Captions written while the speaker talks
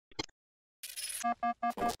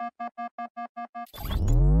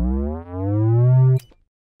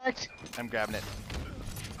I'm grabbing it.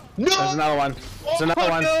 No! There's another one. There's another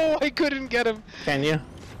one. No, I couldn't get him. Can you?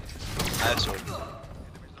 I have sword.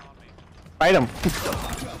 Fight him.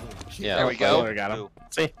 Yeah. There we go. We got him.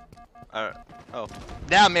 See? Oh.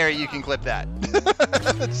 Now, Mary, you can clip that.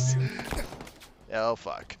 Oh,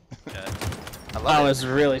 fuck. Yeah. I love I it. was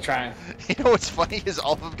really trying. You know what's funny is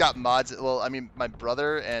all of them got mods. Well, I mean, my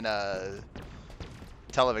brother and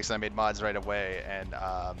Televix and I made mods right away, and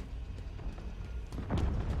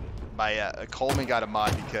my Coleman got a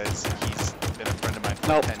mod because he's been a friend of mine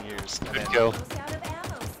for 10 years. And Good then, go.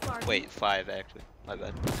 Wait, 5 actually. My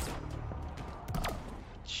bad.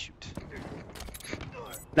 Shoot.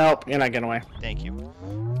 Nope, you're not getting away. Thank you.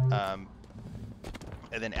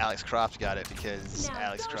 And then Alex Croft got it because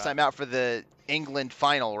Alex Croft. I'm out for the England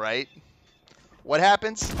final, right? What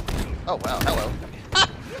happens? Oh wow, hello.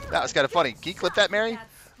 That was kind of funny. Can you clip that, Mary?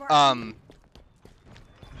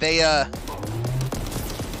 They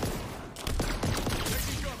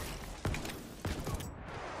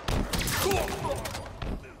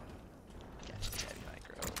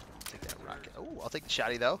Take that rocket. Oh, I'll take the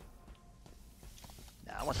shotty though.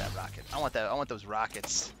 Nah, I want that rocket. I want those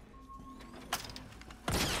rockets.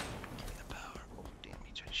 The power. Oh damn,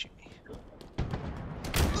 he tried to shoot me.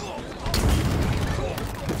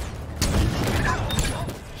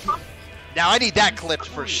 Now I need that clipped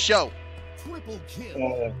for show. Triple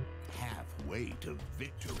kill. Halfway to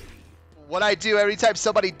victory. What I do every time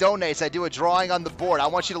somebody donates, I do a drawing on the board. I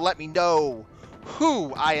want you to let me know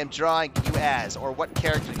who I am drawing you as, or what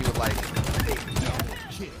character you would like.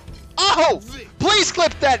 Oh! Please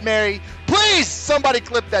clip that, Mary! Please, somebody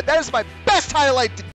clip that. That is my best highlight.